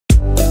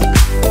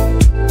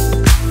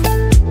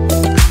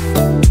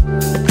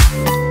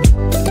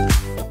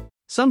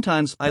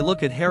sometimes I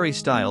look at Harry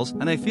Styles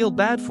and I feel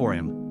bad for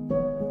him.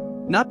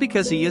 Not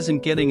because he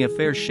isn't getting a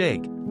fair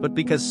shake, but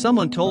because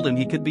someone told him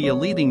he could be a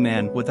leading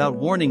man without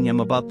warning him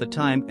about the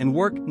time and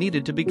work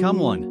needed to become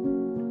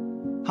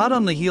one. Hot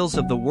on the heels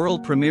of the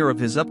world premiere of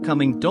his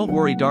upcoming Don't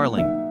Worry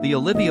Darling, the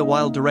Olivia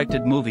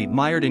Wilde-directed movie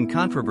mired in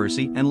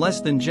controversy and less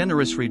than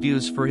generous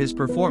reviews for his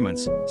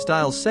performance,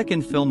 Styles'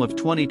 second film of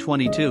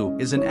 2022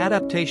 is an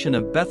adaptation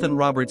of Bethan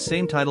Roberts'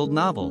 same-titled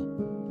novel.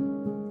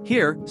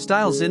 Here,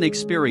 Styles'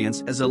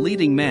 inexperience as a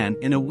leading man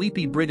in a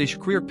weepy British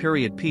queer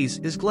period piece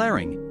is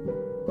glaring.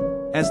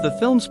 As the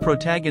film's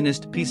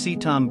protagonist PC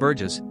Tom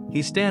Burgess,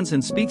 he stands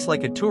and speaks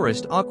like a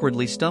tourist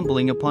awkwardly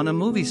stumbling upon a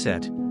movie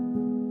set.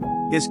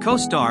 His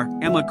co-star,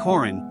 Emma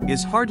Corrin,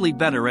 is hardly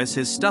better as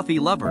his stuffy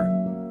lover.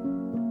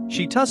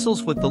 She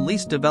tussles with the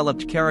least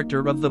developed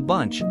character of the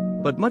bunch,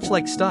 but much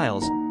like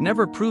Styles,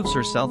 never proves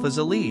herself as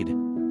a lead.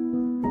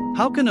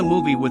 How can a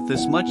movie with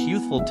this much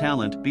youthful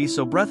talent be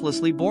so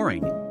breathlessly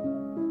boring?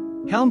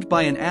 Helmed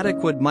by an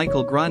adequate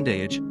Michael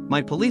Grandage,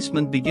 My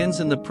Policeman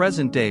begins in the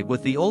present day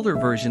with the older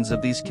versions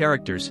of these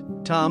characters.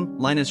 Tom,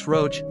 Linus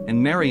Roache,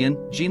 and Marion,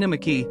 Gina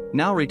McKee,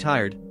 now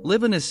retired,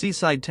 live in a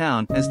seaside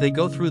town as they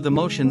go through the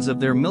motions of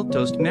their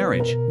milquetoast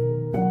marriage.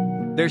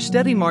 Their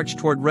steady march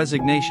toward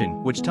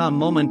resignation, which Tom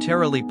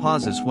momentarily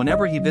pauses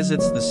whenever he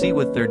visits the sea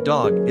with their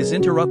dog, is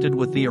interrupted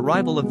with the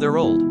arrival of their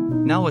old,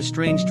 now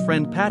estranged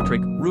friend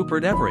Patrick,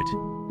 Rupert Everett.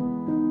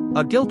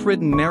 A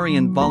guilt-ridden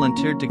Marion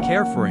volunteered to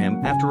care for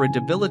him after a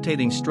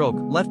debilitating stroke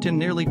left him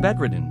nearly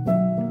bedridden.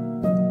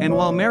 And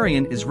while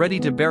Marion is ready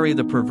to bury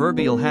the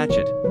proverbial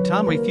hatchet,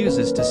 Tom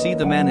refuses to see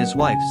the man his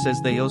wife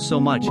says they owe so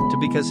much to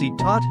because he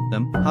taught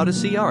them how to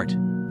see art.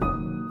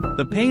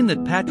 The pain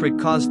that Patrick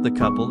caused the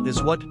couple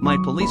is what My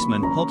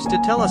Policeman hopes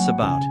to tell us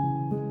about.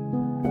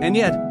 And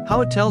yet,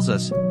 how it tells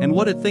us, and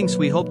what it thinks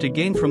we hope to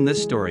gain from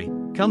this story,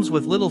 comes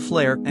with little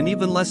flair and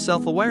even less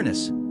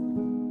self-awareness.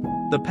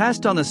 The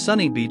past on a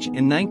sunny beach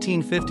in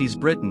 1950s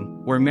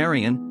Britain, where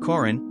Marion,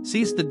 Corrin,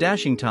 sees the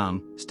dashing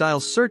Tom,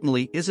 Styles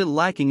certainly isn't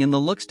lacking in the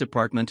looks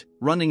department,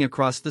 running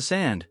across the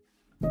sand.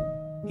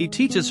 He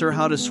teaches her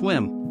how to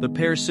swim, the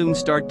pair soon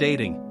start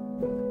dating.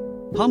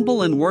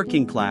 Humble and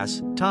working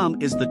class, Tom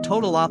is the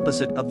total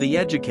opposite of the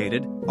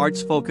educated,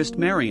 arts-focused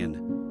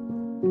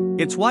Marion.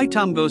 It's why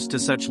Tom goes to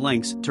such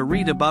lengths to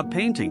read about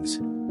paintings.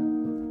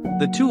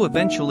 The two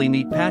eventually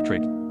meet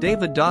Patrick,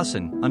 David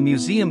Dawson, a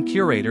museum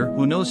curator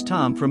who knows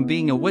Tom from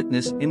being a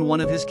witness in one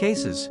of his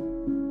cases.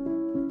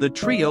 The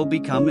trio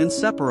become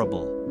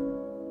inseparable.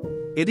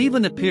 It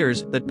even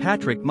appears that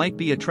Patrick might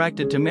be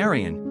attracted to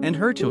Marion, and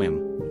her to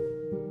him.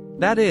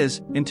 That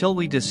is, until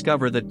we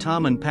discover that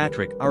Tom and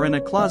Patrick are in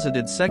a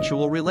closeted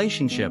sexual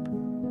relationship.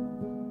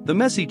 The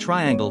messy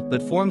triangle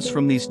that forms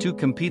from these two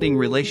competing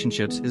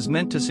relationships is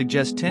meant to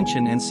suggest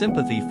tension and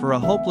sympathy for a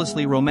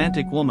hopelessly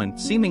romantic woman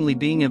seemingly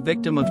being a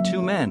victim of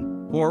two men,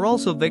 who are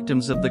also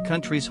victims of the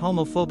country's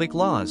homophobic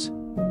laws.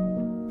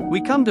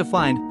 We come to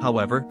find,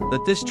 however,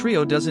 that this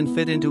trio doesn't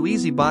fit into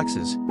easy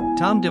boxes.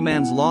 Tom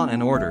demands law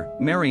and order,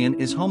 Marion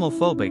is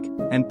homophobic,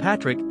 and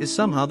Patrick is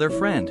somehow their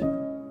friend.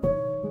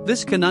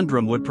 This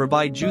conundrum would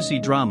provide juicy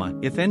drama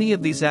if any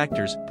of these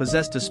actors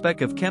possessed a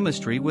speck of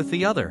chemistry with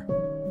the other.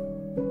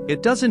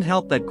 It doesn't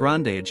help that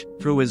Grandage,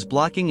 through his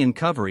blocking and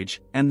coverage,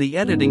 and the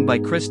editing by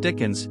Chris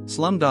Dickens,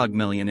 Slumdog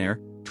Millionaire,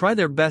 try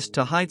their best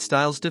to hide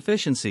Styles'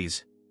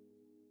 deficiencies.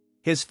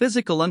 His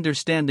physical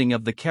understanding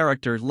of the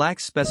character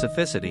lacks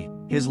specificity,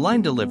 his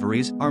line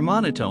deliveries are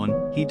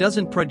monotone, he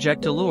doesn't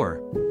project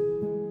allure.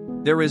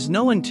 There is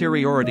no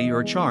interiority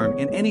or charm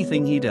in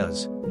anything he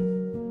does.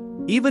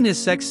 Even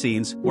his sex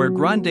scenes, where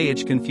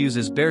Grandage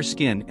confuses bare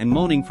skin and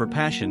moaning for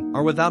passion,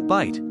 are without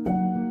bite.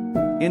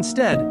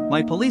 Instead,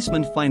 My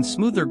Policeman finds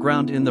smoother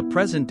ground in the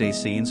present-day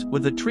scenes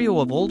with a trio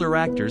of older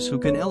actors who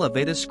can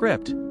elevate a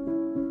script.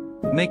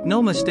 Make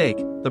no mistake,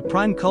 the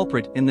prime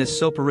culprit in this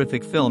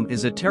soporific film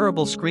is a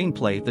terrible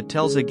screenplay that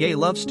tells a gay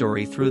love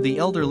story through the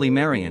elderly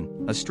Marion,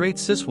 a straight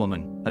cis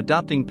woman,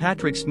 adopting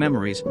Patrick's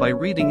memories by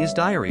reading his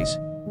diaries.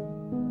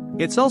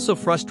 It's also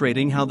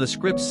frustrating how the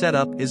script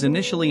setup is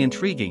initially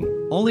intriguing,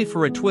 only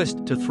for a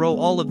twist to throw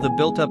all of the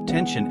built-up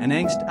tension and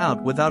angst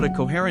out without a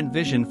coherent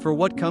vision for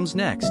what comes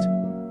next.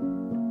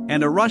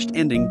 And a rushed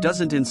ending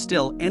doesn't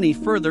instill any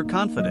further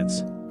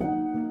confidence.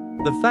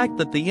 The fact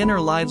that the inner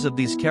lives of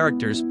these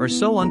characters are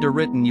so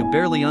underwritten you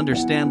barely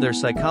understand their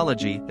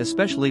psychology,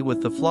 especially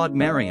with the flawed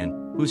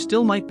Marion, who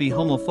still might be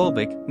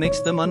homophobic,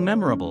 makes them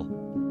unmemorable.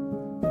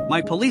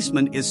 My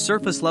Policeman is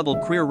surface-level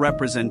queer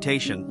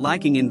representation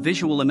lacking in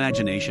visual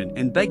imagination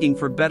and begging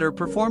for better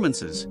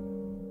performances.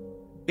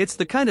 It's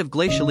the kind of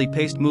glacially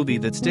paced movie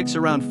that sticks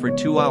around for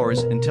 2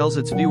 hours and tells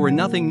its viewer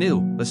nothing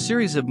new, a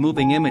series of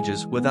moving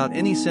images without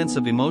any sense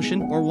of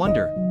emotion or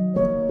wonder.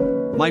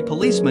 My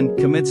Policeman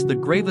commits the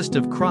gravest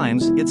of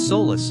crimes, it's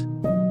soulless.